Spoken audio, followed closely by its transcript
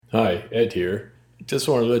Hi, Ed here. Just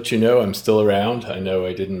want to let you know I'm still around. I know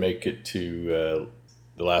I didn't make it to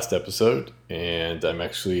the last episode, and I'm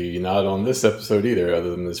actually not on this episode either, other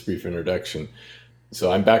than this brief introduction.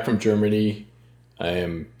 So I'm back from Germany. I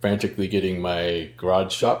am frantically getting my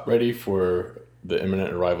garage shop ready for the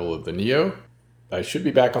imminent arrival of the Neo. I should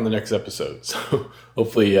be back on the next episode, so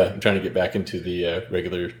hopefully I'm trying to get back into the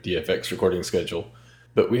regular DFX recording schedule.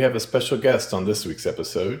 But we have a special guest on this week's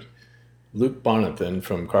episode. Luke Bonathan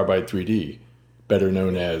from Carbide 3D, better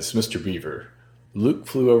known as Mr. Beaver. Luke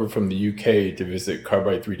flew over from the UK to visit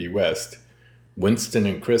Carbide 3D West. Winston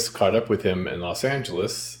and Chris caught up with him in Los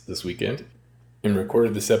Angeles this weekend and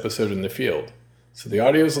recorded this episode in the field. So the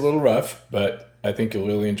audio is a little rough, but I think you'll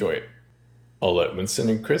really enjoy it. I'll let Winston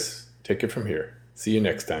and Chris take it from here. See you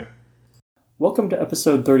next time. Welcome to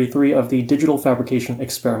episode 33 of the Digital Fabrication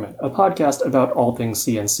Experiment, a podcast about all things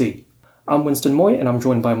CNC. I'm Winston Moy, and I'm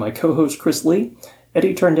joined by my co-host Chris Lee.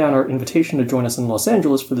 Eddie turned down our invitation to join us in Los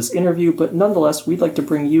Angeles for this interview, but nonetheless, we'd like to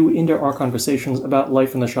bring you into our conversations about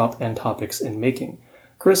life in the shop and topics in making.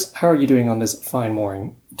 Chris, how are you doing on this fine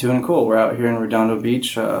morning? Doing cool. We're out here in Redondo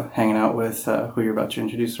Beach, hanging out with who you're about to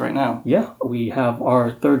introduce right now. Yeah, we have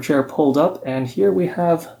our third chair pulled up, and here we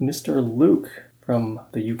have Mr. Luke from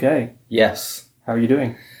the UK. Yes. How are you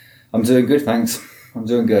doing? I'm doing good, thanks. I'm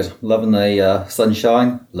doing good. Loving the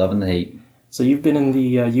sunshine, loving the heat. So you've been in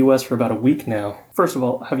the US for about a week now. First of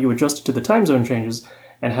all, have you adjusted to the time zone changes,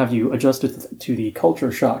 and have you adjusted to the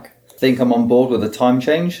culture shock? I think I'm on board with the time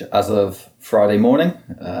change as of Friday morning.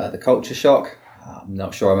 The culture shock, I'm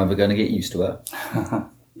not sure I'm ever going to get used to it.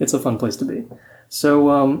 It's a fun place to be.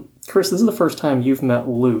 So, Chris, this is the first time you've met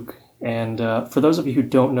Luke. And for those of you who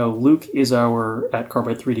don't know, Luke is at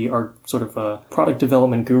Carbide 3D, our sort of product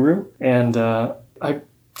development guru. And I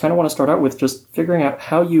kind of want to start out with just figuring out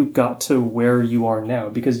how you got to where you are now,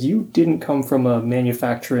 because you didn't come from a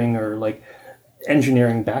manufacturing or like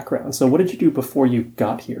engineering background. So what did you do before you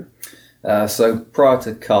got here? So prior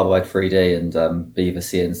to Carbide 3D and Beaver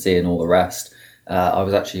CNC and all the rest, I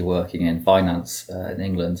was actually working in finance in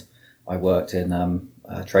England. I worked in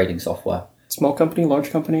trading software. Small company,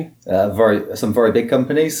 large company? Some very big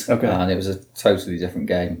companies. Okay. And it was a totally different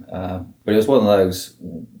game. But it was one of those,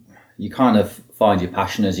 you kind of find your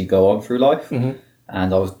passion as you go on through life. Mm-hmm.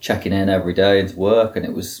 And I was checking in every day into work, and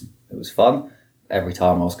it was fun. Every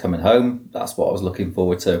time I was coming home, that's what I was looking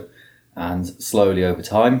forward to. And slowly over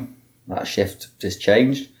time, that shift just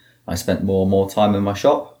changed. I spent more and more time in my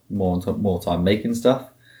shop, more time making stuff.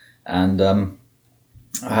 And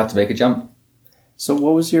I had to make a jump. So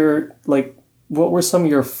what were some of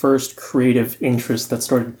your first creative interests that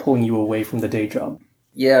started pulling you away from the day job?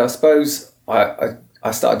 Yeah, I suppose I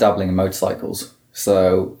started dabbling in motorcycles.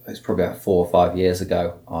 So it's probably about 4 or 5 years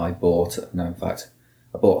ago. I bought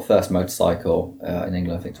a first motorcycle in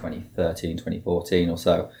England, I think 2013, 2014 or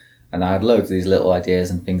so. And I had loads of these little ideas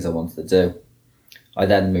and things I wanted to do. I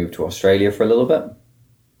then moved to Australia for a little bit.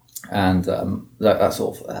 And that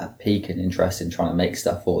sort of peak and interest in trying to make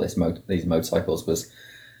stuff for these motorcycles was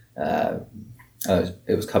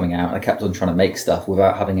it was coming out. I kept on trying to make stuff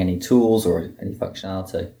without having any tools or any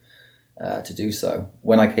functionality to do so.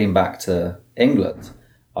 When I came back to England,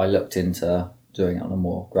 I looked into doing it on a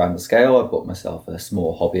more grander scale. I bought myself a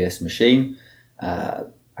small hobbyist machine,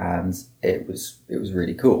 and it was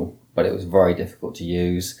really cool, but it was very difficult to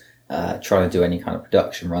use. Trying to do any kind of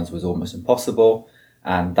production runs was almost impossible.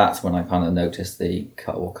 And that's when I kind of noticed the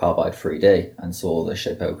Carbide 3D and saw the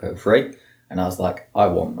Shipoko 3. And I was like, I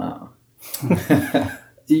want that.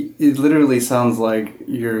 It literally sounds like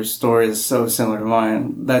your story is so similar to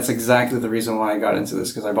mine. That's exactly the reason why I got into this,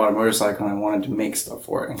 because I bought a motorcycle and I wanted to make stuff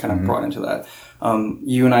for it and kind of brought into that.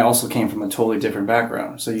 You and I also came from a totally different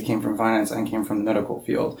background. So you came from finance and came from the medical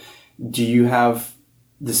field. Do you have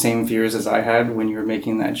the same fears as I had when you were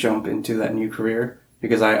making that jump into that new career?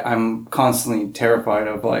 Because I'm constantly terrified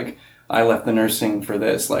of, like, I left the nursing for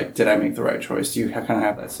this. Like, did I make the right choice? Do you kind of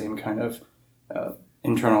have that same kind of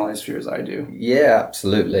internalized fear as I do? Yeah,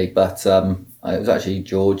 absolutely. But it was actually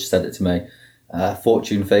George said it to me.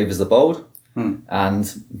 Fortune favours the bold.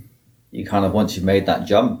 And you kind of, once you've made that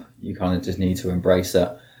jump, you kind of just need to embrace it.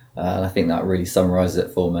 And I think that really summarises it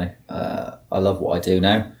for me. I love what I do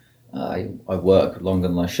now. I work longer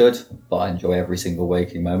than I should, but I enjoy every single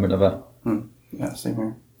waking moment of it. Yeah, same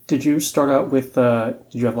here. Did you start out with, did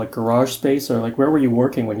you have like garage space, or like where were you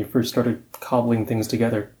working when you first started cobbling things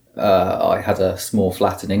together? I had a small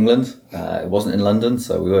flat in England. It wasn't in London,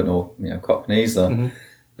 so we weren't all, Cockneys.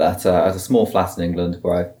 But I had a small flat in England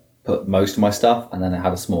where I put most of my stuff, and then I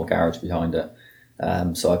had a small garage behind it.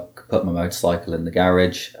 So I could put my motorcycle in the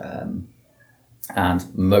garage,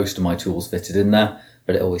 and most of my tools fitted in there.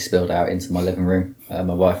 but it always spilled out into my living room. My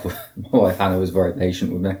wife Hannah was very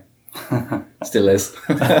patient with me. Still is.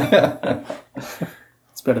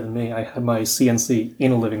 It's better than me. I had my CNC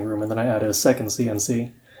in a living room, and then I added a second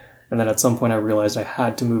CNC. And then at some point I realized I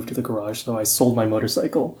had to move to the garage, so I sold my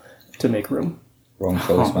motorcycle to make room. Wrong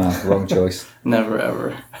choice, man. Wrong choice. Never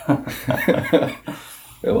ever.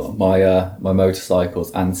 My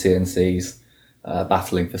motorcycles and CNCs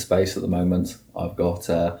battling for space at the moment. I've got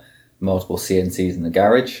multiple CNCs in the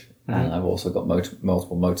garage, and I've also got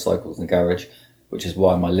multiple motorcycles in the garage, which is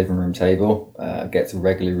why my living room table gets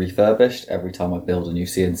regularly refurbished every time I build a new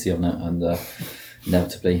CNC on it and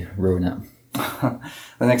inevitably ruin it.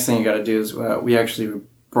 The next thing you got to do is we actually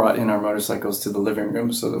brought in our motorcycles to the living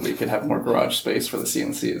room so that we could have more garage space for the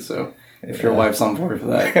CNC. So if your wife's on board for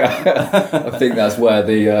that, I think that's where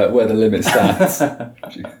the limit stands.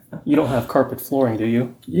 You don't have carpet flooring, do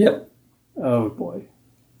you? Yep. Oh boy,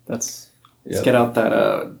 that's. Let's get out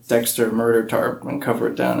that Dexter murder tarp and cover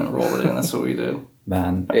it down and roll it in. That's what we did.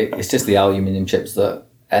 Man, it's just the aluminium chips that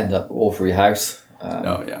end up all through your house.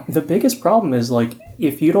 Oh yeah. The biggest problem is like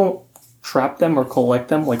if you don't trap them or collect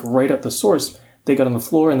them like right at the source, they get on the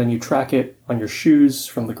floor and then you track it on your shoes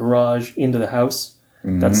from the garage into the house.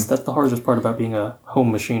 Mm-hmm. That's the hardest part about being a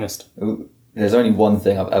home machinist. There's only one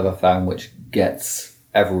thing I've ever found which gets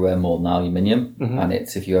everywhere more than aluminium, and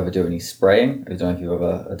it's if you ever do any spraying. I don't know if you've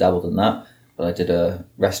ever dabbled in that, but I did a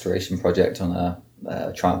restoration project on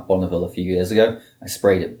a Triumph Bonneville a few years ago. I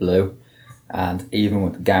sprayed it blue, and even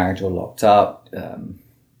with the garage all locked up,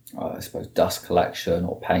 I suppose dust collection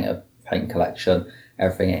or paint collection,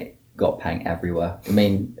 everything, it got paint everywhere. I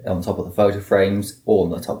mean, on top of the photo frames or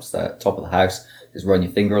on the top of the house, just run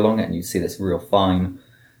your finger along it and you see this real fine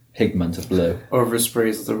pigment of blue. Overspray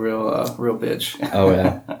is the real bitch. Oh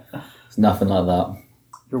yeah, it's nothing like that.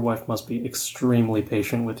 Your wife must be extremely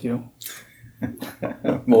patient with you.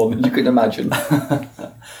 More than you could imagine.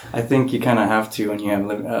 I think you kind of have to when you have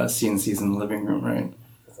CNCs in the living room, right?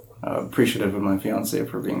 Appreciative of my fiance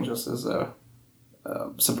for being just as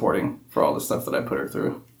supporting for all the stuff that I put her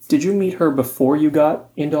through. Did you meet her before you got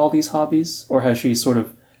into all these hobbies, or has she sort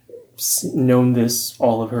of known this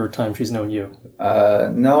all of her time she's known you?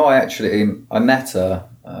 No, I met her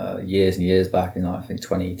years and years back in, I think,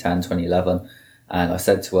 2010, 2011, and I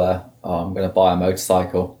said to her, I'm going to buy a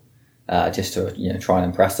motorcycle just to try and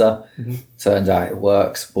impress her. Mm-hmm. Turned out it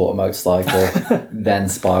works, bought a motorcycle, then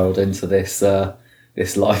spiraled into this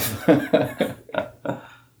life.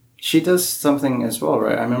 She does something as well,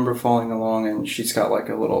 right? I remember following along, and she's got like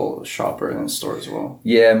a little shopper in the store as well.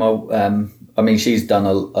 Yeah, she's done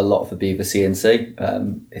a lot for Beaver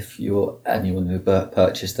CNC. If you're anyone who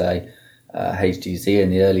purchased a HDZ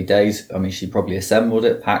in the early days, she probably assembled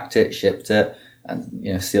it, packed it, shipped it,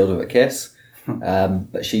 and sealed it with a kiss.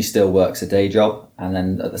 But she still works a day job, and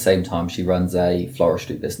then at the same time she runs a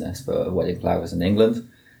floristry business for wedding flowers in England,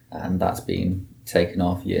 and that's been taken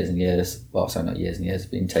off years and years. Well, sorry, not years and years. It's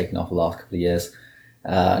been taken off the last couple of years,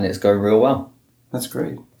 and it's going real well. That's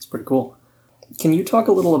great. It's pretty cool. Can you talk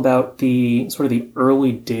a little about the sort of the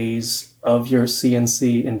early days of your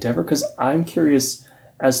CNC endeavor? Because I'm curious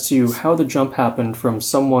as to how the jump happened from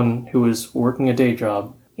someone who was working a day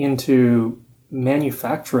job into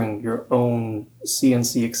manufacturing your own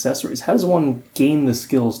CNC accessories. How does one gain the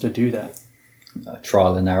skills to do that?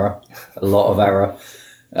 Trial and error, a lot of error.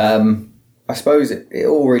 I suppose it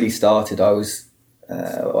all really started. I was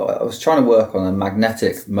trying to work on a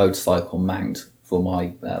magnetic motorcycle mount for my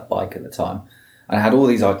bike at the time, and I had all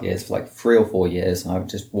these ideas for like 3 or 4 years, and I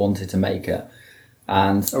just wanted to make it.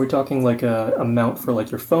 And are we talking like a mount for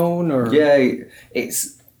like your phone, or? Yeah,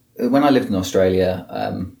 it's when I lived in Australia.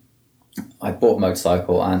 I bought a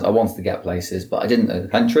motorcycle and I wanted to get places, but I didn't know the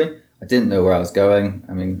country. I didn't know where I was going.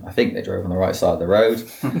 I think they drove on the right side of the road.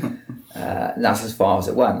 And that's as far as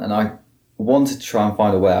it went. And I wanted to try and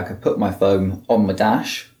find a way I could put my phone on my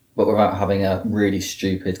dash, but without having a really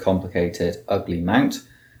stupid, complicated, ugly mount,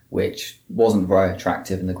 which wasn't very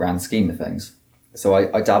attractive in the grand scheme of things. So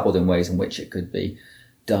I dabbled in ways in which it could be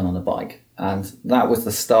done on a bike. And that was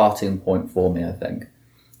the starting point for me, I think.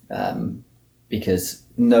 Because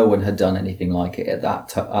no one had done anything like it at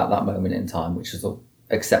that moment in time, which was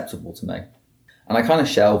acceptable to me. And I kind of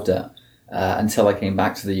shelved it until I came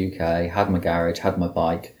back to the UK, had my garage, had my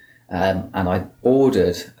bike, and I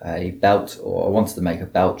ordered a belt, or I wanted to make a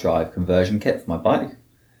belt drive conversion kit for my bike.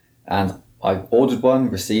 And I ordered one,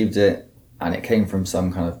 received it, and it came from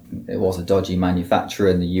it was a dodgy manufacturer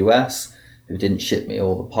in the US who didn't ship me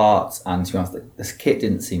all the parts. And to be honest, this kit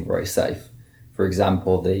didn't seem very safe. For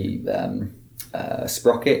example, the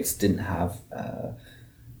sprockets didn't have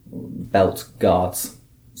belt guards,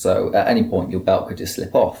 So at any point, your belt could just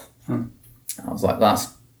slip off. I was like,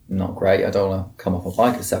 that's not great. I don't want to come off a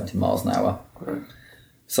bike at 70 miles an hour. Right.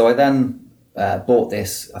 So I then bought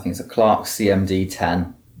this, I think it's a Clark CMD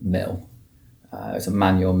 10 mill. It's a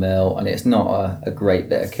manual mill, and it's not a great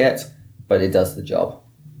bit of kit, but it does the job.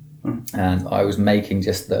 And I was making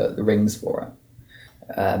just the rings for it,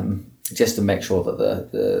 just to make sure that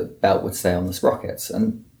the belt would stay on the sprockets,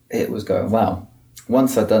 and it was going well.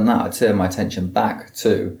 Once I'd done that, I turned my attention back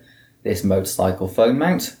to this motorcycle phone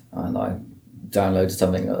mount, and I downloaded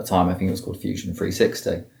something at the time, I think it was called Fusion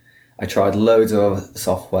 360. I tried loads of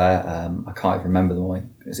software, I can't even remember the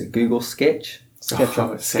one. Is it Google Sketch?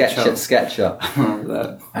 SketchUp. I remember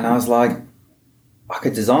that. And I was like, I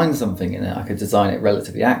could design something in it. I could design it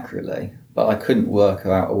relatively accurately, but I couldn't work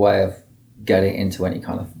out a way of getting into any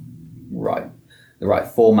kind of the right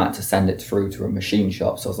format to send it through to a machine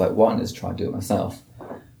shop. So I was like, why not just try and do it myself?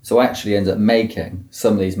 So I actually ended up making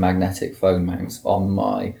some of these magnetic phone mounts on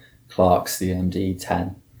my Clark CMD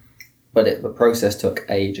 10. But the process took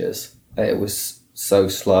ages. It was so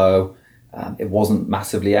slow. It wasn't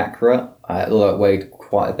massively accurate, although it weighed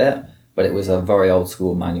quite a bit, but it was a very old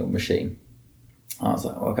school manual machine. I was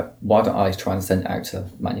like, okay, why don't I try and send it out to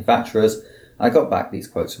manufacturers? I got back these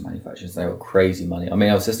quotes from manufacturers. They were crazy money. I mean,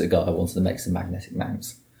 I was just a guy who wanted to make some magnetic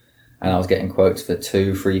mounts, and I was getting quotes for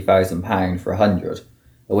 £2,000-3,000 for 100. At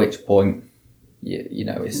which point, you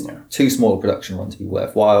know, it's too small a production run to be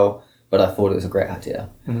worthwhile. But I thought it was a great idea.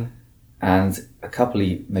 And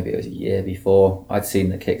maybe it was a year before, I'd seen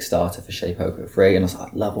the Kickstarter for Shapeoko 3, and I was like,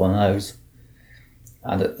 I'd love one of those.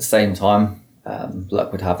 And at the same time,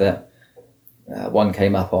 luck would have it, one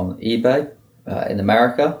came up on eBay in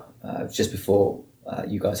America, just before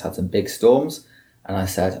you guys had some big storms. And I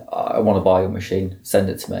said, I want to buy your machine, send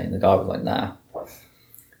it to me. And the guy was like, nah.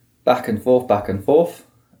 Back and forth.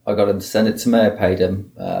 I got him to send it to me. I paid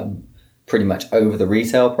him pretty much over the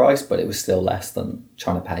retail price, but it was still less than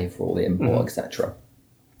trying to pay for all the import, etc.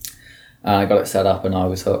 And I got it set up and I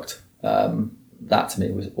was hooked. That to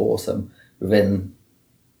me was awesome. Within,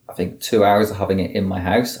 I think, 2 hours of having it in my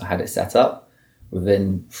house, I had it set up.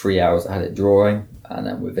 Within 3 hours, I had it drawing. And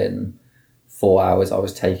then within 4 hours, I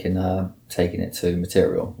was taking it to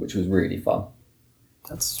material, which was really fun.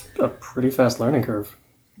 That's a pretty fast learning curve.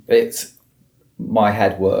 My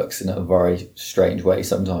head works in a very strange way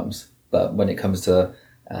sometimes. But when it comes to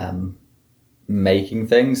making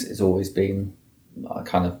things, it's always been, I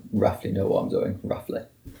kind of roughly know what I'm doing, roughly.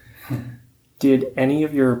 Did any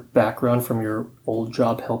of your background from your old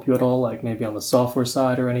job help you at all? Like maybe on the software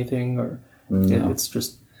side or anything? Or no. It's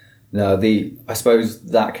just... No, I suppose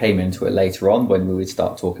that came into it later on when we would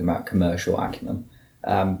start talking about commercial acumen.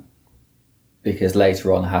 Because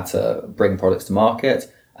later on I had to bring products to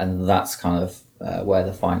market, and that's kind of where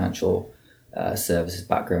the financial services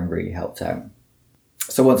background really helped out.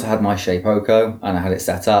 So once I had my Shapeoko and I had it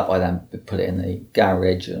set up, I then put it in the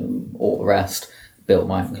garage and all the rest, built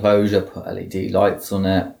my enclosure, put LED lights on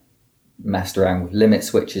it, messed around with limit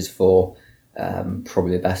switches for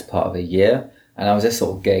probably the best part of a year. And I was just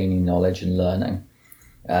sort of gaining knowledge and learning.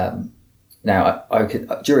 Now,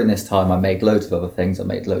 during this time, I made loads of other things. I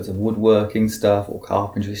made loads of woodworking stuff or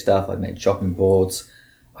carpentry stuff. I made chopping boards.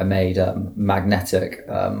 I made magnetic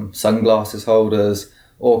sunglasses holders,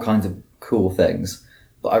 all kinds of cool things.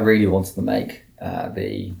 But I really wanted to make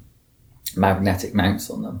the magnetic mounts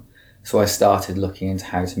on them. So I started looking into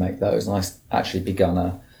how to make those. And I actually begun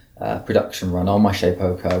a production run on my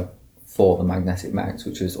Shapeoko for the magnetic mounts,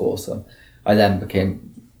 which was awesome. I then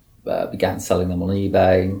began selling them on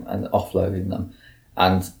eBay and offloading them.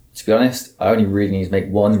 And to be honest, I only really need to make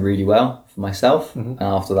one really well for myself. And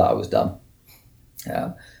after that, I was done.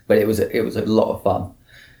 But it was a lot of fun.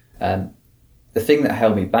 The thing that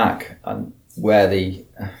held me back and where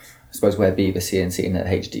where Beaver CNC and the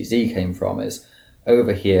HDZ came from is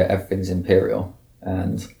over here, everything's imperial.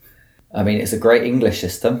 And I mean, it's a great English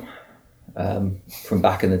system from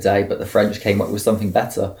back in the day, but the French came up with something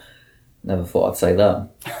better. Never thought I'd say that.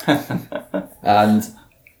 And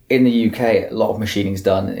in the UK, a lot of machining's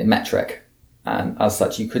done in metric. And as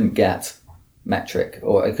such, you couldn't get metric,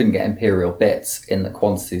 or I couldn't get imperial bits in the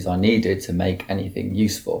quantities I needed to make anything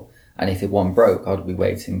useful. And if one broke, I'd be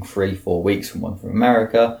waiting 3-4 weeks for one from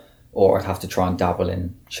America, or I'd have to try and dabble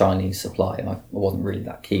in Chinese supply, and I wasn't really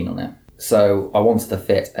that keen on it. So I wanted to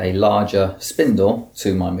fit a larger spindle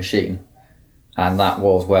to my machine, and that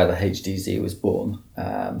was where the HDZ was born.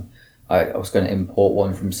 I was going to import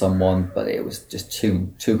one from someone, but it was just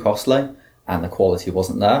too costly, and the quality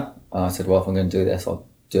wasn't there. And I said, well, if I'm going to do this, I'll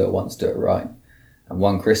do it once, do it right. And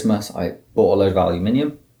one Christmas, I bought a load of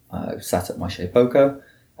aluminium, set up my Shapeoko,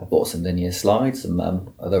 I bought some linear slides, some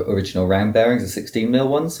other original round bearings, the 16mm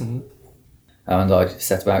ones, and I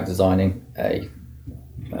set about designing the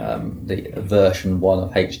version 1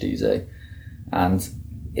 of HDZ, and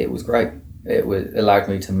it was great. Allowed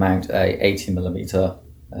me to mount a 80mm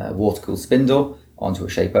water-cooled spindle onto a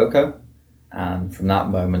Shapeoko, and from that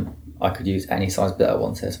moment I could use any size bit I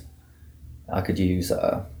wanted. I could use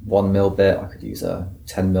a 1mm bit, I could use a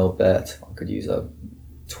 10mm bit, I could use a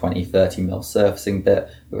 20-30mm surfacing bit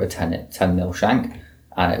with a 10mm shank,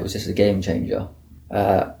 and it was just a game changer.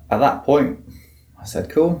 At that point I said,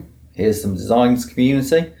 cool, here's some designs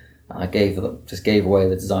community, and I gave away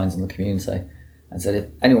the designs in the community and said, if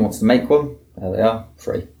anyone wants to make one, there they are,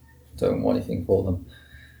 free, don't want anything for them.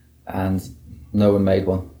 And no one made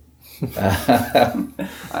one.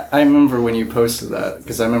 I remember when you posted that,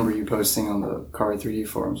 because I remember you posting on the Carbide 3D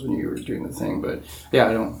forums when you were doing the thing, but yeah,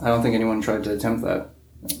 I don't think anyone tried to attempt that.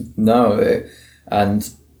 No,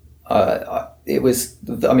 it was,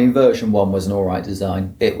 I mean, version 1 was an alright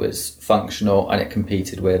design. It was functional and it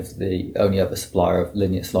competed with the only other supplier of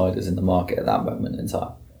linear sliders in the market at that moment in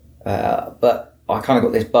time. But I kind of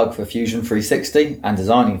got this bug for Fusion 360 and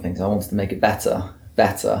designing things. I wanted to make it better,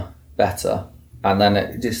 and then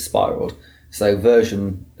it just spiraled. So there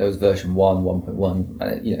was version 1, 1.1,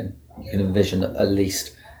 and you can envision at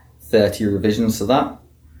least 30 revisions to that.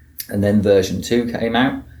 And then version 2 came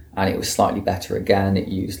out, and it was slightly better again. It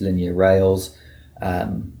used linear rails,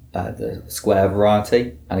 the square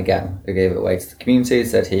variety, and again, I gave it away to the community and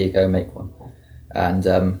said, here you go, make one. And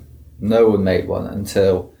no one made one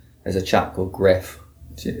until there's a chap called Griff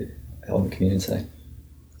on the community.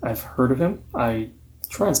 I've heard of him. I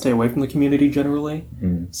try and stay away from the community generally.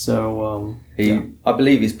 So I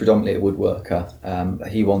believe he's predominantly a woodworker.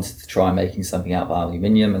 He wanted to try making something out of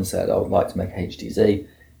aluminium and said, I would like to make a HDZ.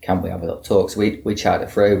 Can we have a little talk? So we chatted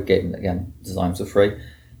it through, gave him, again, designs for free,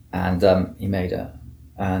 and he made it.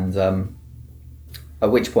 And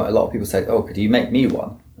at which point a lot of people said, oh, could you make me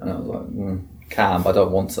one? And I was like, can, but I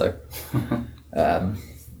don't want to.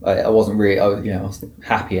 I wasn't really, I was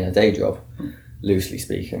happy in a day job, loosely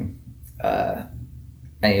speaking.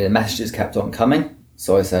 Any of the messages kept on coming,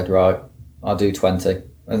 so I said, right, I'll do 20.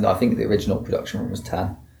 And I think the original production run was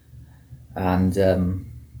 10. And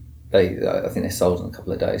I think they sold in a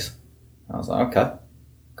couple of days. I was like, okay,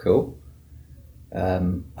 cool.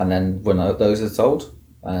 And then when those are sold,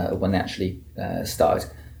 when they actually started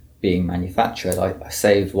being manufactured, I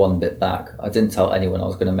saved one bit back. I didn't tell anyone I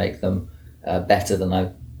was going to make them better than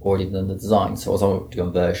I already done the design. So I was already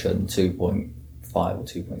on version 2.5 or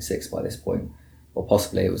 2.6 by this point, or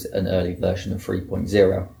possibly it was an early version of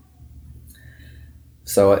 3.0.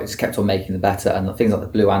 So I just kept on making the better, and the things like the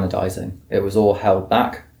blue anodizing, it was all held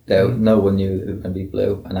back. No one knew it was going to be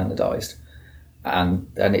blue and anodized,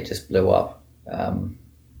 and then it just blew up.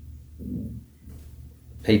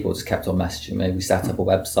 People just kept on messaging me. We set up a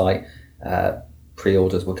website.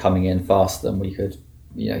 Pre-orders were coming in faster than we could,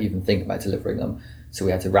 even think about delivering them. So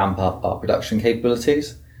we had to ramp up our production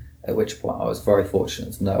capabilities. At which point I was very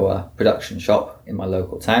fortunate to know a production shop in my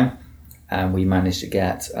local town, and we managed to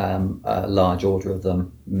get a large order of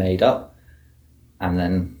them made up, and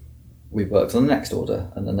then we worked on the next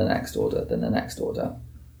order, and then the next order, then the next order,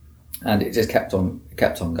 and it just kept on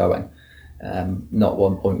going. Not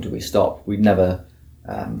one point did we stop. We never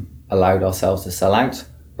allowed ourselves to sell out,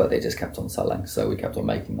 but they just kept on selling, so we kept on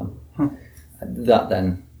making them. And that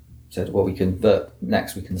then said, well, we can start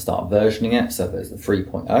versioning it. So there's the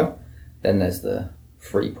 3.0, then there's the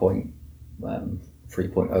 3.01,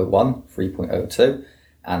 3.02,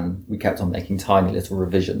 and we kept on making tiny little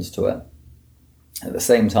revisions to it. At the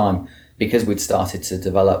same time, because we'd started to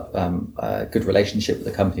develop a good relationship with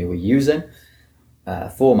the company we're using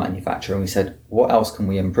for manufacturing, we said, what else can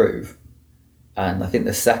we improve? And I think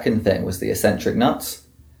the second thing was the eccentric nuts.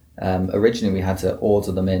 Originally, we had to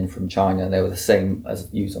order them in from China. They were the same as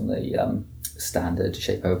used on the standard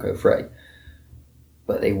Shapeoko 3.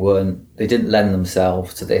 But they didn't lend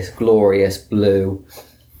themselves to this glorious blue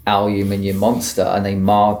aluminium monster, and they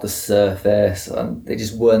marred the surface, and they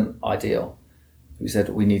just weren't ideal. We said,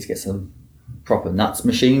 we need to get some proper nuts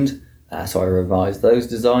machined. So I revised those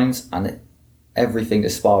designs, and everything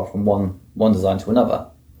just spiraled from one design to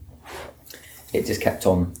another. It just kept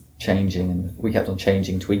on changing, and we kept on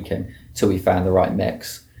changing, tweaking, till we found the right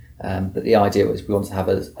mix. But the idea was we wanted to have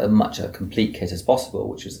as much a complete kit as possible,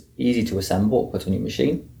 which was easy to assemble, put on your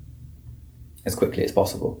machine as quickly as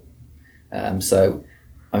possible. So,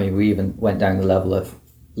 I mean, we even went down the level of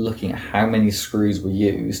looking at how many screws were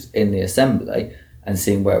used in the assembly and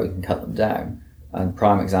seeing where we can cut them down. And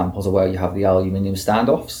prime examples are where you have the aluminium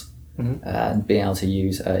standoffs, and being able to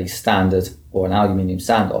use a standard or an aluminium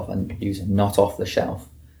standoff and use them not off the shelf.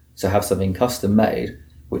 So have something custom made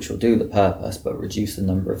which will do the purpose but reduce the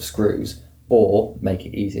number of screws or make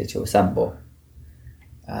it easier to assemble.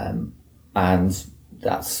 And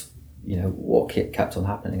that's what kept on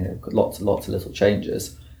happening. Lots and lots of little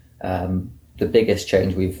changes. The biggest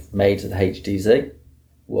change we've made to the HDZ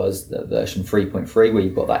was the version 3.3 where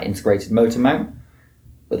you've got that integrated motor mount.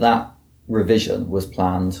 But that revision was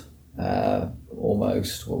planned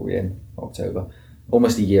almost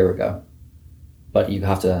a year ago. But you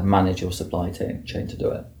have to manage your supply chain to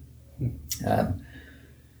do it.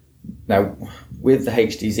 Now, with the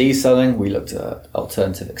HDZ selling, we looked at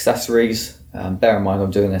alternative accessories. Bear in mind,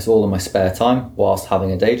 I'm doing this all in my spare time whilst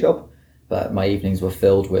having a day job, but my evenings were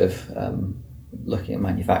filled with looking at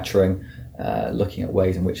manufacturing, looking at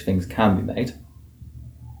ways in which things can be made.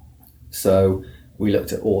 So we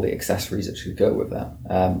looked at all the accessories that should go with that.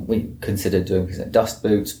 We considered doing things like dust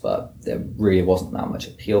boots, but there really wasn't that much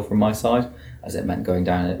appeal from my side, as it meant going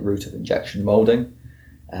down a route of injection moulding.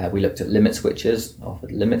 We looked at limit switches,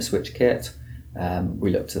 offered limit switch kit.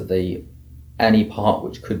 We looked at any part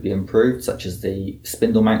which could be improved, such as the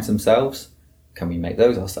spindle mounts themselves. Can we make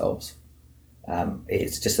those ourselves?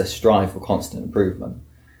 It's just a strive for constant improvement.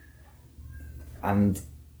 And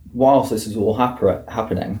whilst this is all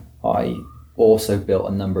happening, I also built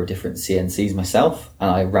a number of different CNCs myself,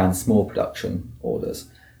 and I ran small production orders.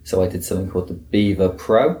 So I did something called the Beaver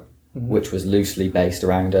Pro, which was loosely based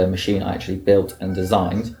around a machine I actually built and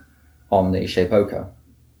designed on the Shapeoko.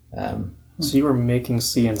 So you were making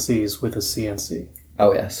CNCs with a CNC?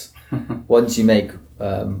 Oh yes. Once you have a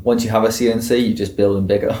CNC, you just build them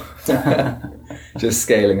bigger, just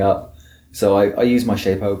scaling up. So I used my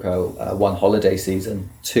Shapeoko one holiday season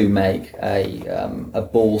to make a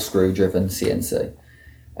ball screw driven CNC,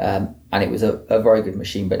 and it was a very good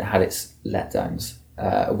machine, but it had its letdowns.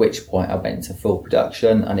 At which point I went into full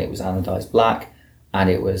production, and it was anodized black, and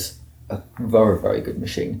it was a very, very good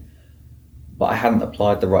machine. But I hadn't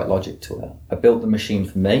applied the right logic to it. I built the machine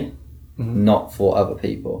for me, not for other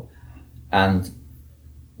people. And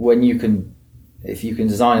if you can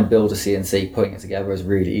design and build a CNC, putting it together is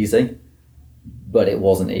really easy. But it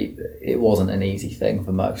wasn't an easy thing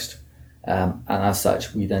for most. And as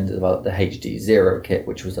such, we then developed the HD0 kit,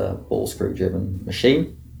 which was a ball screw driven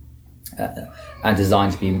machine. And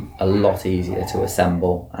designed to be a lot easier to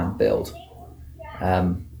assemble and build.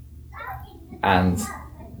 And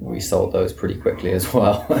we sold those pretty quickly as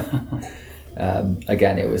well.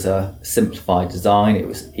 Again, it was a simplified design. It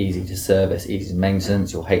was easy to service, easy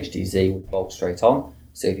maintenance. Your HDZ would bolt straight on.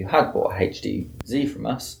 So if you had bought a HDZ from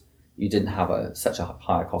us, you didn't have such a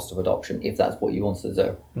higher cost of adoption if that's what you wanted to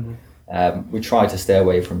do. We tried to stay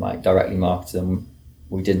away from directly marketing.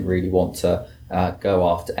 We didn't really want to go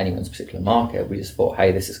after anyone's particular market. We just thought,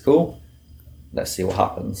 hey, this is cool. Let's see what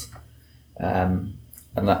happens. And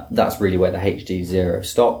that's really where the HD0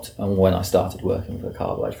 stopped, and when I started working for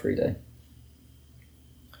Carbide 3D.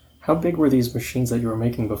 How big were these machines that you were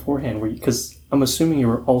making beforehand? Because I'm assuming you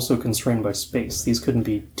were also constrained by space. These couldn't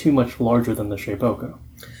be too much larger than the Shapeoko.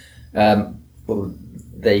 Well,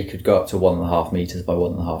 they could go up to 1.5 meters by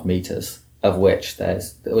 1.5 meters, of which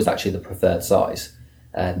it was actually the preferred size.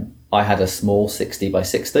 I had a small 60 by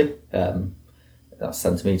 60, that's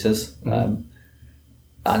centimeters, and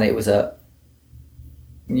it was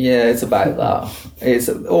it's about that. It's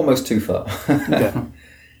almost 2 foot. Yeah.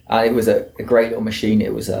 And it was a great little machine.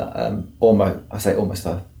 It was I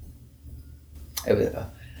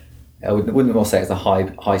wouldn't more say it's a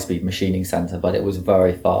high speed machining centre, but it was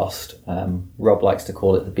very fast. Rob likes to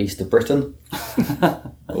call it the Beast of Britain,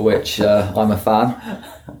 which I'm a fan.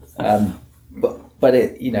 But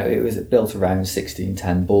it was built around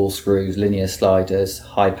 1610 ball screws, linear sliders,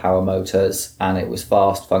 high power motors, and it was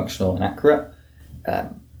fast, functional, and accurate.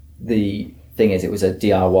 The thing is, it was a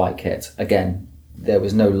DIY kit. Again, there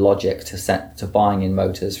was no logic to buying in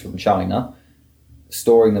motors from China,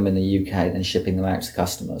 storing them in the UK, and then shipping them out to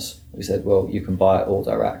customers. We said, well, you can buy it all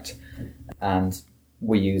direct. And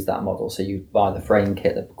we used that model. So you buy the frame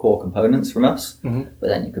kit, the core components from us, but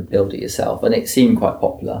then you could build it yourself. And it seemed quite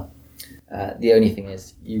popular. The only thing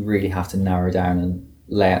is you really have to narrow down and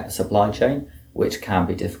lay out the supply chain, which can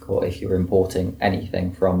be difficult if you're importing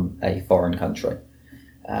anything from a foreign country,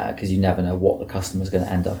 because you never know what the customer's going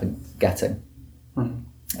to end up getting. And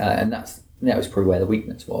that was probably where the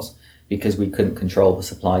weakness was, because we couldn't control the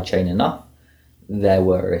supply chain enough. There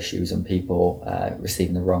were issues and people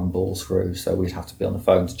receiving the wrong ball screw, so we'd have to be on the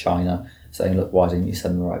phone to China saying, look, why didn't you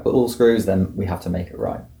send the right ball screws? Then we have to make it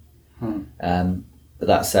right. But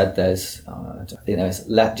that said, I think there's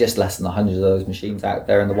just less than 100 of those machines out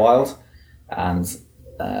there in the wild, and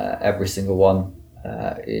every single one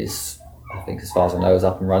is, I think as far as I know, is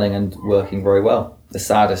up and running and working very well. The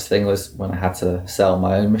saddest thing was when I had to sell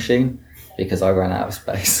my own machine because I ran out of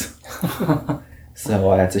space.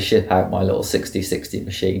 So I had to ship out my little 6060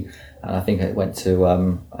 machine, and I think it went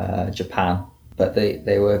to Japan. But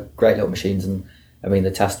they were great little machines, and I mean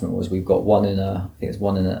the testament was we've got one in I think it's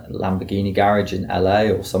one in a Lamborghini garage in LA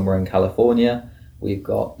or somewhere in California. We've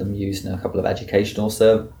got them used in a couple of educational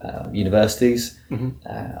universities,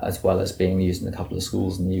 as well as being used in a couple of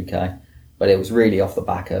schools in the UK. But it was really off the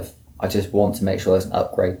back of, I just want to make sure there's an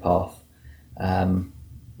upgrade path,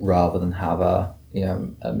 rather than have a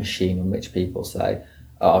machine in which people say,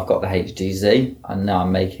 oh, I've got the HDZ and now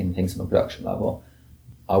I'm making things on a production level.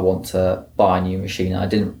 I want to buy a new machine. I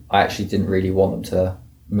actually didn't really want them to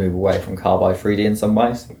move away from Carbide 3D in some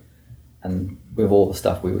ways. And with all the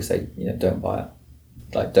stuff we would say, don't buy it.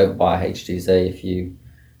 Like, don't buy a HDZ if you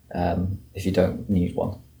don't need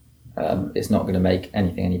one. It's not going to make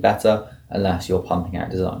anything any better unless you're pumping out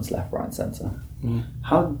designs left, right, and centre.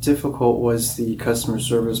 How difficult was the customer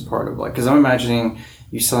service part of because I'm imagining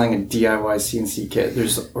you selling a DIY CNC kit.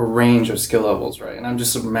 There's a range of skill levels, right? And I'm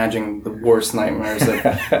just imagining the worst nightmares of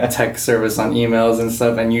tech service on emails and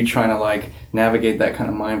stuff, and you trying to navigate that kind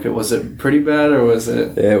of minefield. Was it pretty bad, or was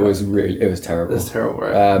it? It was terrible. It was terrible,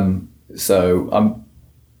 right? So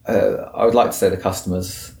I would like to say the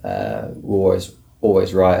customers were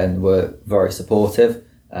always right and were very supportive.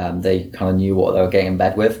 They kind of knew what they were getting in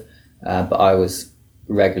bed with. But I was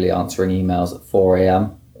regularly answering emails at 4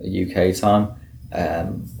 a.m. UK time. I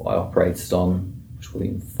operated on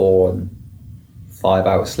between 4 and 5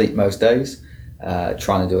 hours sleep most days,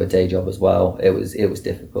 trying to do a day job as well. It was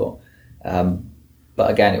difficult. But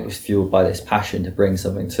again, it was fueled by this passion to bring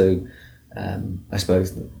something to, I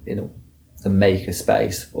suppose, the maker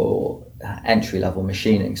space or entry-level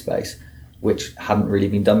machining space, which hadn't really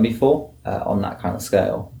been done before on that kind of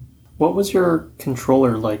scale. What was your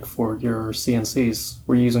controller like for your CNCs?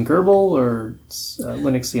 Were you using Gerbil or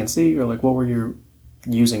Linux CNC, or what were you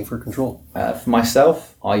using for control? For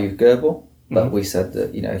myself, I use Gerbil, but we said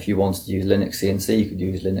that if you wanted to use Linux CNC, you could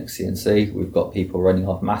use Linux CNC. We've got people running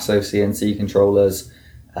off Masso CNC controllers.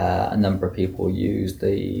 A number of people use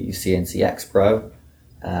the CNC X Pro.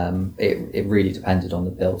 It really depended on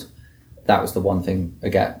the build. That was the one thing,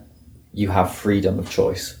 again, you have freedom of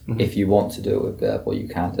choice. If you want to do it with Gerbil, you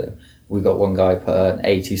can do. We got one guy put an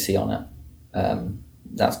ATC on it.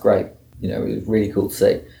 That's great. It was really cool to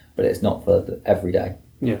see, but it's not for the everyday.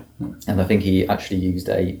 Yeah. And I think he actually used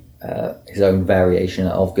his own variation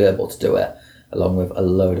of Gerbil to do it, along with a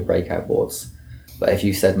load of breakout boards. But if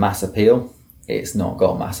you said mass appeal, it's not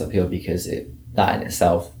got mass appeal because that in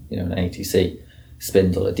itself, an ATC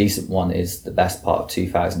spindle, a decent one, is the best part of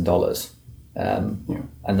 $2,000.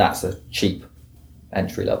 And that's a cheap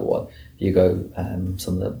entry level one. If you go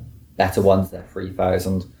some of the better ones, they're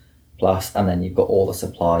 3,000 plus, and then you've got all the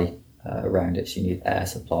supply around it. So you need air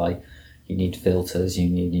supply, you need filters, you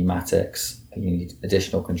need pneumatics, you need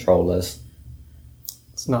additional controllers.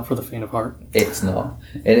 It's not for the faint of heart. It's not,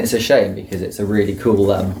 and it's a shame because it's a really cool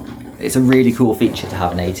feature to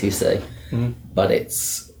have an ATC, but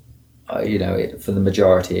it's for the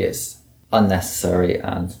majority it's unnecessary,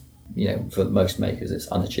 and for most makers it's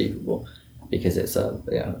unachievable because it's a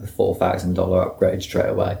 $4,000 upgrade straight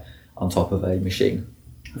away on top of a machine.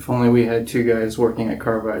 If only we had two guys working at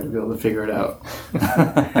Carbide to be able to figure it out.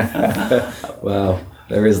 Well,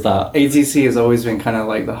 there is that. ATC has always been kind of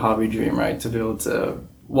like the hobby dream, right? To be able to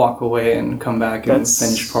walk away and come back and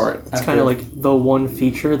finish part. It's kind of like the one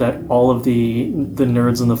feature that all of the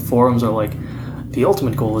nerds in the forums are like, the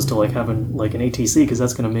ultimate goal is to have an ATC because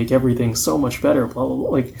that's going to make everything so much better. Blah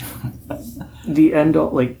blah blah. The end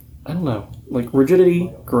all, I don't know,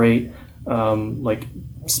 rigidity, great,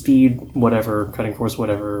 speed, whatever, cutting force,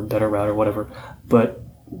 whatever, better router, whatever. But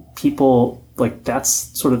people that's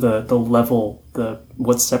sort of the level,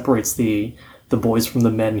 what separates the boys from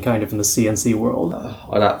the men kind of in the CNC world.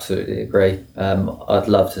 I'd absolutely agree. I'd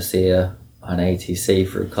love to see an ATC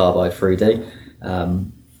through Carbide 3D,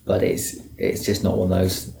 but it's just not one of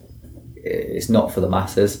those. It's not for the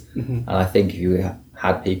masses, and I think if you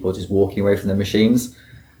had people just walking away from the machines,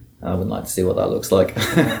 I would like to see what that looks like.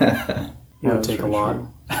 It would take a lot.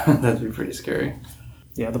 That'd be pretty scary.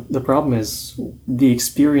 Yeah, the problem is the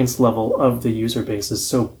experience level of the user base is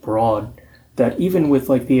so broad that even with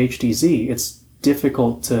the HDZ, it's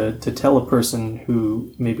difficult to tell a person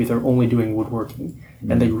who maybe they're only doing woodworking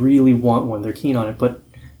and they really want one, they're keen on it, but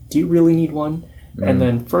do you really need one? And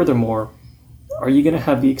then furthermore, are you going to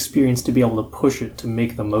have the experience to be able to push it to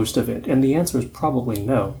make the most of it? And the answer is probably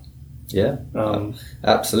no. Yeah,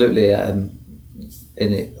 absolutely.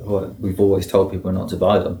 we've always told people not to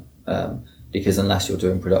buy them, because unless you're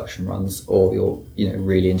doing production runs or you're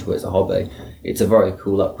really into it as a hobby, it's a very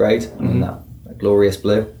cool upgrade. I mean, that glorious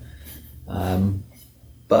blue.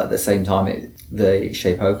 But at the same time, the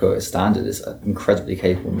Shapeoko as standard is an incredibly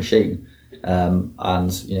capable machine, and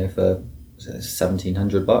for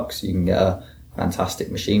 $1,700 you can get a fantastic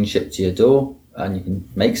machine shipped to your door and you can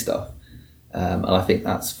make stuff, and I think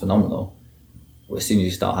that's phenomenal. As soon as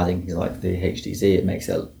you start adding things like the HDZ, it makes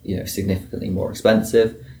it significantly more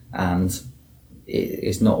expensive, and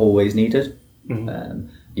it's not always needed.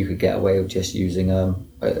 You could get away with just using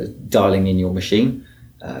dialing in your machine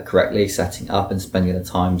correctly, setting up and spending the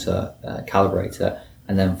time to calibrate it,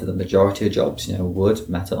 and then for the majority of jobs, wood,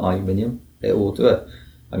 metal, aluminium, it will do it.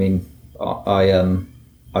 I mean,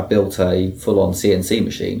 I built a full-on CNC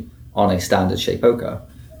machine on a standard Shapeoko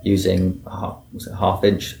using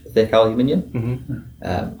half-inch thick aluminium.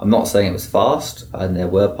 I'm not saying it was fast, and there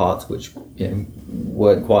were parts which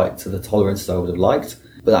weren't quite to the tolerances I would have liked,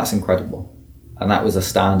 but that's incredible. And that was a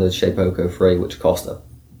standard Shapeoko 3, which cost, I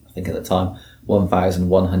think at the time,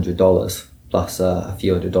 $1,100 plus a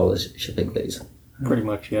few $100 shipping fees. Pretty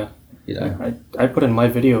much, yeah. I put in my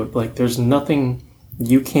video, like, there's nothing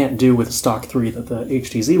you can't do with stock 3 that the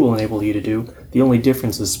HTZ will enable you to do. The only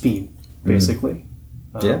difference is speed, basically.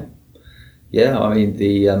 Yeah. I mean,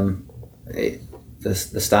 the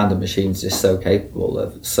standard machine's just so capable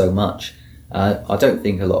of so much. I don't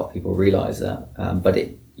think a lot of people realise that, but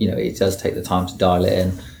it does take the time to dial it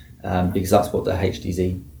in, because that's what the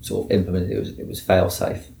HTZ sort of implemented. It was fail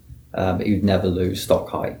safe. You'd never lose stock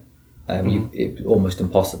height. It's almost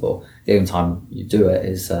impossible. The only time you do it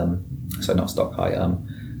is not stock height,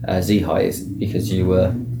 Z height, is because you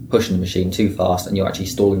were pushing the machine too fast and you're actually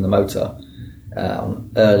stalling the motor. On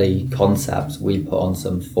early concepts, we put on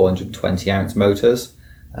some 420 ounce motors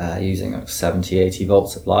using 70-80 volt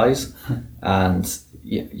supplies, and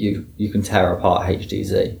you can tear apart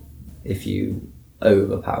HDZ if you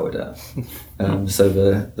overpowered it. So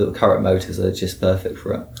the current motors are just perfect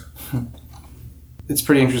for it. It's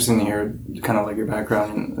pretty interesting to hear kind of like your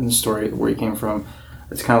background and the story where you came from.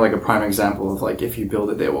 It's kind of like a prime example of like, if you build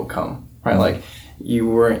it, they will come, right? Like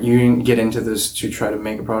you didn't get into this to try to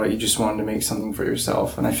make a product. You just wanted to make something for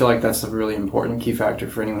yourself. And I feel like that's a really important key factor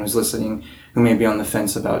for anyone who's listening who may be on the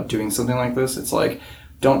fence about doing something like this. It's like,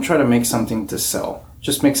 don't try to make something to sell.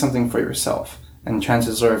 Just make something for yourself. And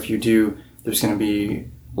chances are, if you do, there's going to be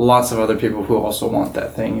lots of other people who also want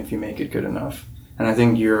that thing if you make it good enough. And I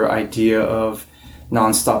think your idea of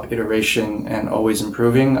nonstop iteration and always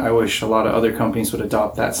improving, I wish a lot of other companies would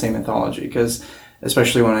adopt that same mythology, because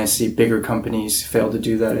especially when I see bigger companies fail to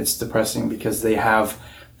do that, it's depressing, because they have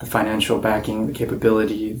the financial backing, the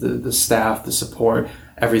capability, the staff, the support,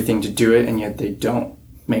 everything to do it, and yet they don't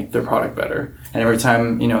make their product better. And every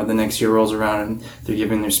time, the next year rolls around and they're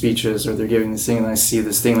giving their speeches or they're giving this thing, and I see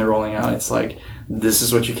this thing they're rolling out, it's like, this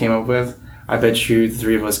is what you came up with? I bet you the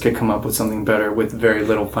three of us could come up with something better with very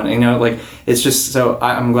little fun. It's just, so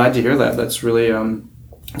I'm glad to hear that. That's really,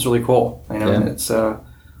 it's really cool. And it's,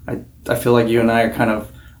 I feel like you and I are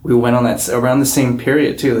we went on that around the same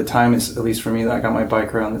period too. The time is, at least for me, that I got my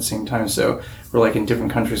bike around the same time. So we're like in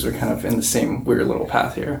different countries. We're kind of in the same weird little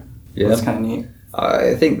path here. Yeah. That's kind of neat.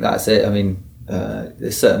 I think that's it. I mean,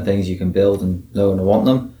 there's certain things you can build and no one will want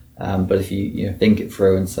them. But if you think it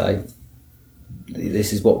through and say,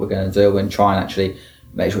 this is what we're going to do, and try and actually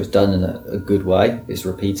make sure it's done in a good way, it's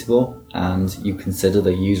repeatable, and you consider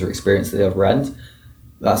the user experience at the other end,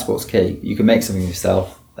 that's what's key. You can make something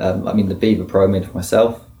yourself. The Beaver Pro I made for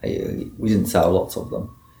myself, we didn't sell lots of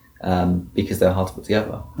them because they're hard to put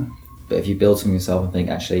together. But if you build something yourself and think,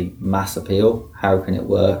 actually, mass appeal, how can it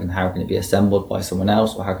work and how can it be assembled by someone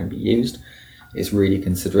else, or how can it be used, it's really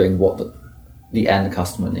considering what the end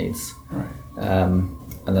customer needs. Right.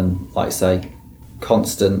 And then, like I say,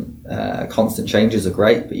 constant changes are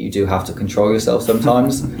great, but you do have to control yourself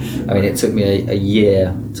sometimes. I mean, it took me a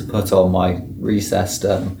year to put on my recessed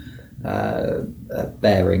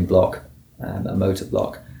bearing block, a motor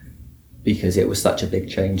block, because it was such a big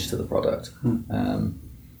change to the product.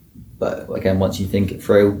 But again, once you think it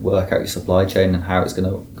through, work out your supply chain and how it's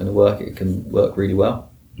going to work, it can work really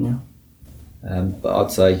well. Yeah. But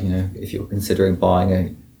I'd say, if you're considering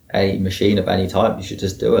buying a machine of any type, you should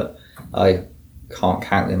just do it. I can't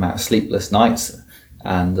count the amount of sleepless nights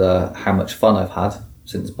and how much fun I've had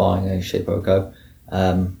since buying a Shapeoko.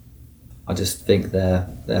 I just think they're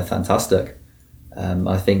fantastic.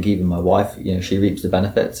 I think even my wife, she reaps the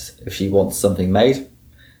benefits if she wants something made.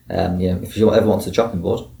 If she ever wants a chopping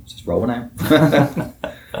board, just roll one out.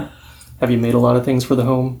 Have you made a lot of things for the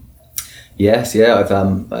home? Yes, yeah.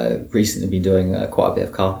 I've recently been doing quite a bit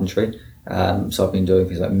of carpentry. So I've been doing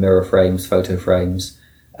things like mirror frames, photo frames.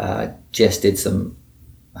 Just did some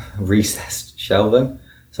recessed shelving.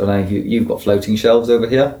 So now you've got floating shelves over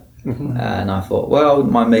here. Mm-hmm. And I thought, well, I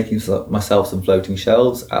wouldn't mind making myself some floating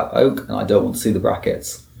shelves out of oak, and I don't want to see the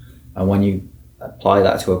brackets. And when you apply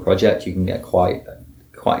that to a project, you can get quite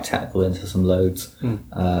technical into some loads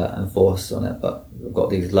and forces on it. But we've got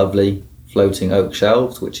these lovely floating oak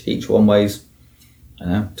shelves, which each one weighs,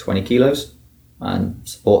 20 kilos and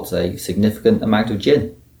supports a significant amount of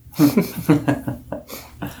gin. It's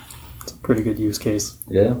a pretty good use case.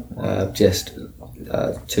 Yeah, just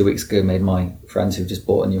 2 weeks ago made my friends who've just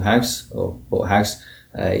bought a house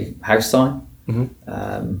a house sign.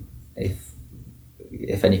 Mm-hmm.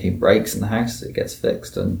 If anything breaks in the house, it gets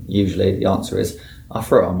fixed, and usually the answer is I'll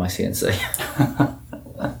throw it on my CNC.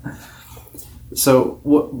 So,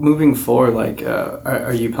 moving forward,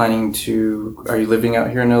 are you planning to? Are you living out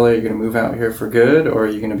here in LA? Are you going to move out here for good, or are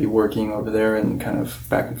you going to be working over there and kind of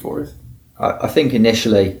back and forth? I think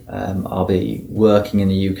initially I'll be working in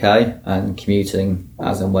the UK and commuting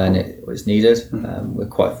as and when it was needed. Mm-hmm. We're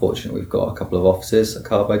quite fortunate; we've got a couple of offices at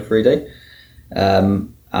Carbide 3D,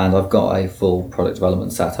 and I've got a full product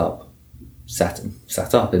development set up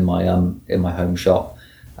in my home shop.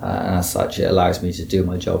 And as such, it allows me to do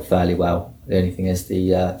my job fairly well. The only thing is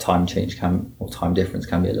the time difference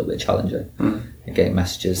can be a little bit challenging. Mm. Getting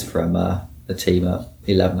messages from the team at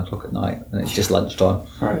 11 o'clock at night, and it's just lunchtime.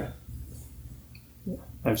 Right.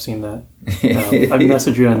 I've seen that. I've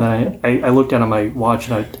messaged you, and I look down at my watch,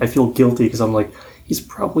 and I feel guilty because I'm like, he's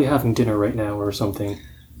probably having dinner right now or something.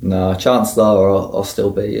 No, chances are I'll still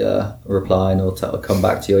be replying or I'll come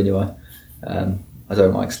back to you anyway. I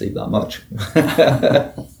don't like sleep that much.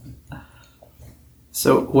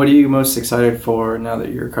 So what are you most excited for now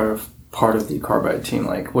that you're kind of part of the Carbide team?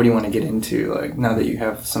 Like, what do you want to get into, like, now that you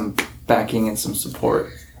have some backing and some support?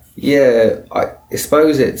 Yeah, I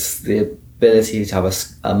suppose it's the ability to have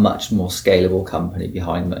a much more scalable company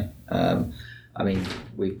behind me. I mean,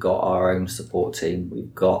 we've got our own support team.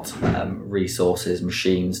 We've got resources,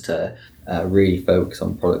 machines to really focus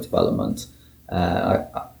on product development.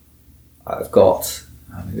 I've got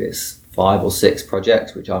maybe it's 5 or 6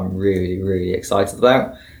 projects which I'm really, really excited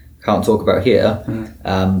about. Can't talk about here,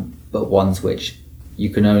 but ones which you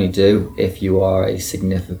can only do if you are a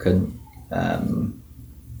significant,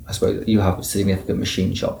 I suppose you have significant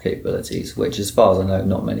machine shop capabilities, which as far as I know,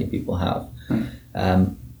 not many people have.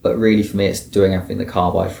 But really for me, it's doing everything the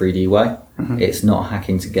Carbide 3D way. Mm-hmm. It's not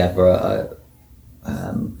hacking together a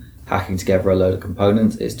load of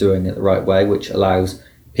components. It's doing it the right way, which allows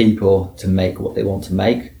people to make what they want to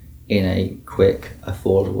make in a quick,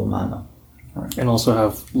 affordable manner. And also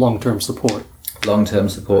have long-term support. Long-term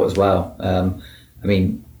support as well. I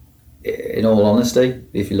mean, in all honesty,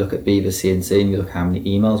 if you look at Beaver CNC and you look how many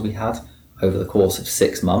emails we had over the course of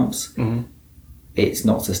 6 months, mm-hmm. It's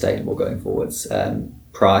not sustainable going forwards.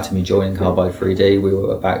 Prior to me joining Carbide 3D, we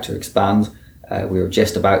were about to expand. We were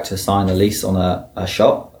just about to sign a lease on a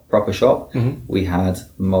proper shop. Mm-hmm. We had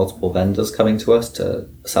multiple vendors coming to us to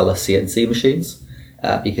sell us CNC machines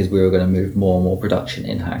because we were going to move more and more production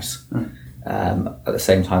in-house. At the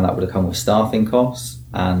same time, that would have come with staffing costs,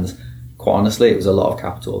 and quite honestly, it was a lot of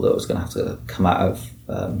capital that was going to have to come out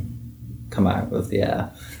of the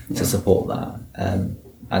air to support that.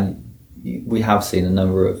 And we have seen a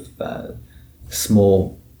number of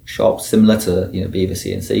small shops similar to Beaver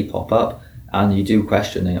CNC pop up, and you do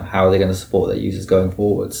question how are they going to support their users going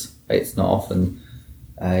forwards. It's not often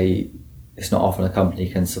a company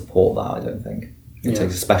can support that. I don't think it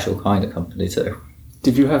takes a special kind of company too.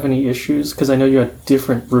 Did you have any issues? Because I know you had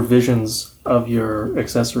different revisions of your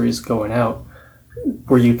accessories going out.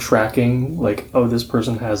 Were you tracking this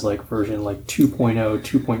person has version 2.0,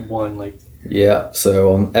 2.1 Yeah,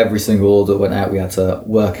 so on every single order that went out, we had to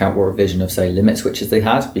work out what revision of, say, limit switches they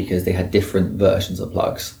had, because they had different versions of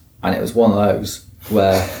plugs. And it was one of those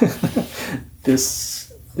where...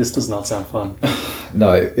 This does not sound fun.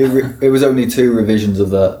 No, it was only 2 revisions of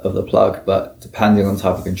the plug, but depending on the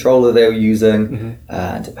type of controller they were using, mm-hmm.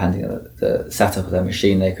 And depending on the setup of their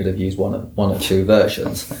machine, they could have used one or 2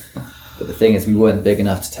 versions. But the thing is, we weren't big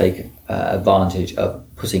enough to take advantage of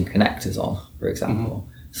putting connectors on, for example.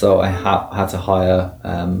 Mm-hmm. So I had to hire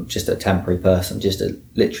just a temporary person just to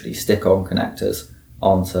literally stick on connectors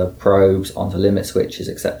onto probes, onto limit switches,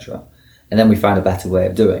 etc. And then we found a better way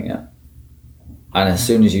of doing it. And as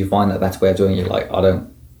soon as you find that better way of doing it, you're like, I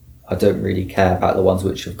don't really care about the ones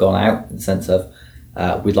which have gone out, in the sense of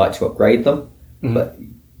we'd like to upgrade them. Mm-hmm. But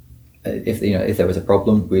if there was a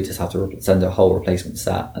problem, we just have to send a whole replacement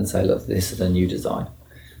set and say, look, this is a new design.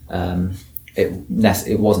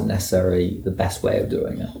 it wasn't necessarily the best way of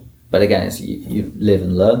doing it. But again, it's you live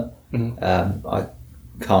and learn. I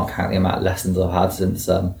can't count the amount of lessons I've had since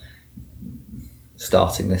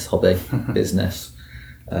starting this hobby business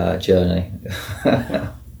journey.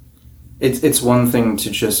 It's one thing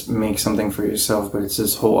to just make something for yourself, but it's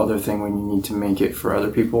this whole other thing when you need to make it for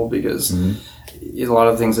other people, because a lot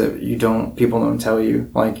of things that people don't tell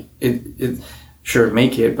you, like sure,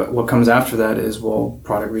 make it, but what comes after that is, well,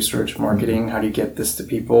 product research, marketing, how do you get this to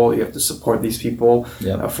people? You have to support these people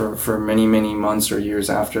for many, many months or years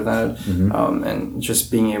after that. And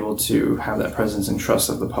just being able to have that presence and trust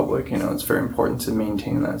of the public, it's very important to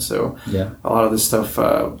maintain that. So a lot of this stuff,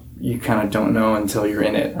 you kind of don't know until you're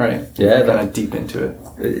in it, right? Yeah. Kind of deep into it.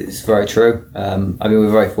 It's very true. We're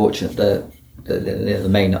very fortunate that the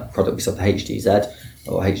main product we sell, the HDZ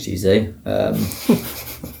or HDZ,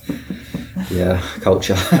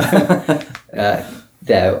 culture.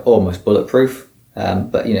 They're almost bulletproof.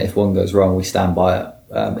 But if one goes wrong, we stand by it.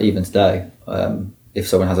 Even today, if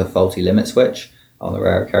someone has a faulty limit switch on a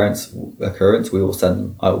rare occurrence,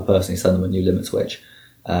 I will personally send them a new limit switch.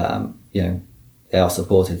 They are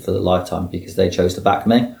supported for the lifetime because they chose to back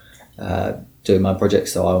me doing my project.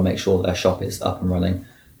 So I will make sure their shop is up and running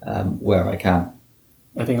where I can.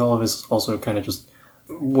 I think all of this also kind of just,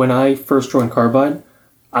 when I first joined Carbide,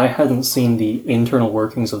 I hadn't seen the internal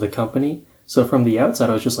workings of the company. So from the outside,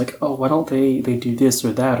 I was just like, oh, why don't they do this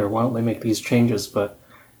or that, or why don't they make these changes? But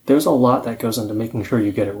there's a lot that goes into making sure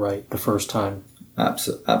you get it right the first time.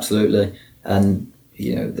 Absolutely. And,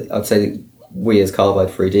 I'd say we as Carbide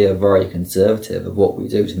 3D are very conservative of what we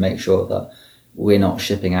do to make sure that we're not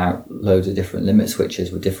shipping out loads of different limit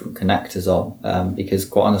switches with different connectors on, because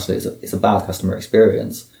quite honestly, it's a bad customer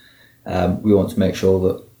experience. We want to make sure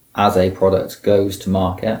that as a product goes to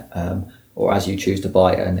market, or as you choose to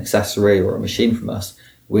buy an accessory or a machine from us,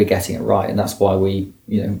 we're getting it right. And that's why we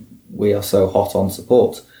are so hot on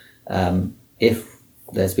support. If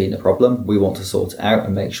there's been a problem, we want to sort it out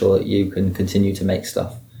and make sure that you can continue to make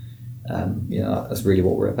stuff. That's really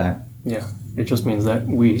what we're about. Yeah, it just means that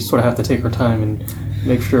we sort of have to take our time and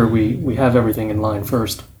make sure we have everything in line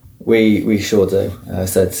first. We sure do. I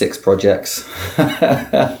said 6 projects.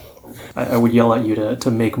 I would yell at you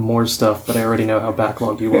to make more stuff, but I already know how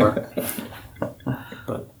backlogged you are.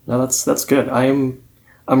 But no, that's good. I'm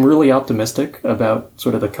really optimistic about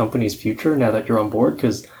sort of the company's future now that you're on board,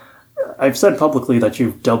 because I've said publicly that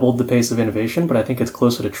you've doubled the pace of innovation, but I think it's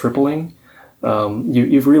closer to tripling.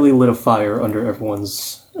 You've really lit a fire under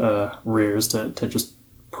everyone's rears to just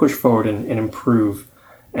push forward and improve.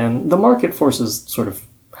 And the market forces sort of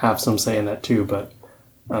have some say in that too, but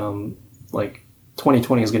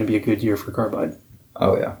 2020 is going to be a good year for Carbide.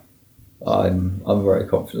 Oh yeah, I'm very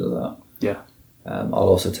confident of that. Yeah. I'll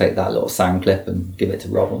also take that little sound clip and give it to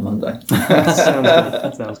Rob on Monday.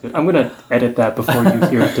 Sounds good. I'm going to edit that before you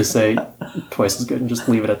hear it to say twice as good and just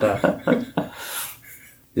leave it at that.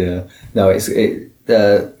 Yeah. No,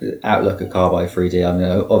 the outlook at Carbide 3D. I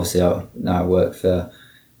mean, obviously I work for,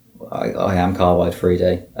 I am Carbide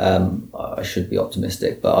 3D. I should be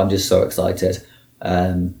optimistic, but I'm just so excited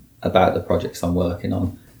about the projects I'm working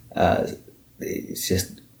on. It's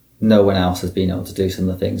just, no one else has been able to do some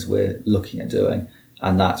of the things we're looking at doing.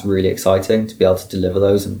 And that's really exciting to be able to deliver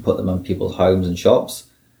those and put them on people's homes and shops.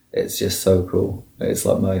 It's just so cool. It's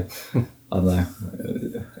like I don't know.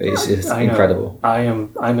 It's just incredible.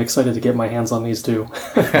 I'm excited to get my hands on these too.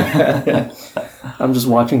 I'm just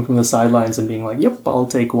watching from the sidelines and being like, yep, I'll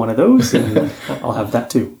take one of those and I'll have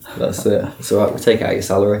that too. That's it. It's all right. We'll take it out of your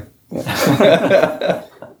salary. Yeah.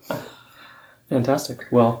 Fantastic.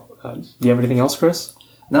 Well, do you have anything else, Chris?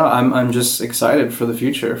 No, I'm just excited for the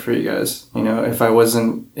future for you guys. If I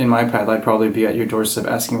wasn't in my path, I'd probably be at your doorstep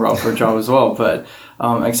asking Rob for a job as well. But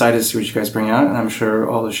excited to see what you guys bring out, and I'm sure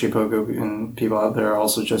all the Shipoku and people out there are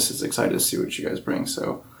also just as excited to see what you guys bring.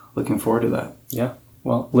 So looking forward to that. Yeah.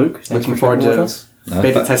 Well, Luke, thanks looking for forward with to us.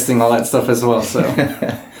 beta testing all that stuff as well. So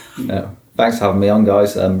no, thanks for having me on,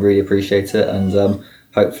 guys. Really appreciate it, and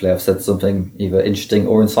hopefully I've said something either interesting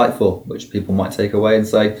or insightful, which people might take away and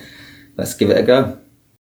say, let's give it a go.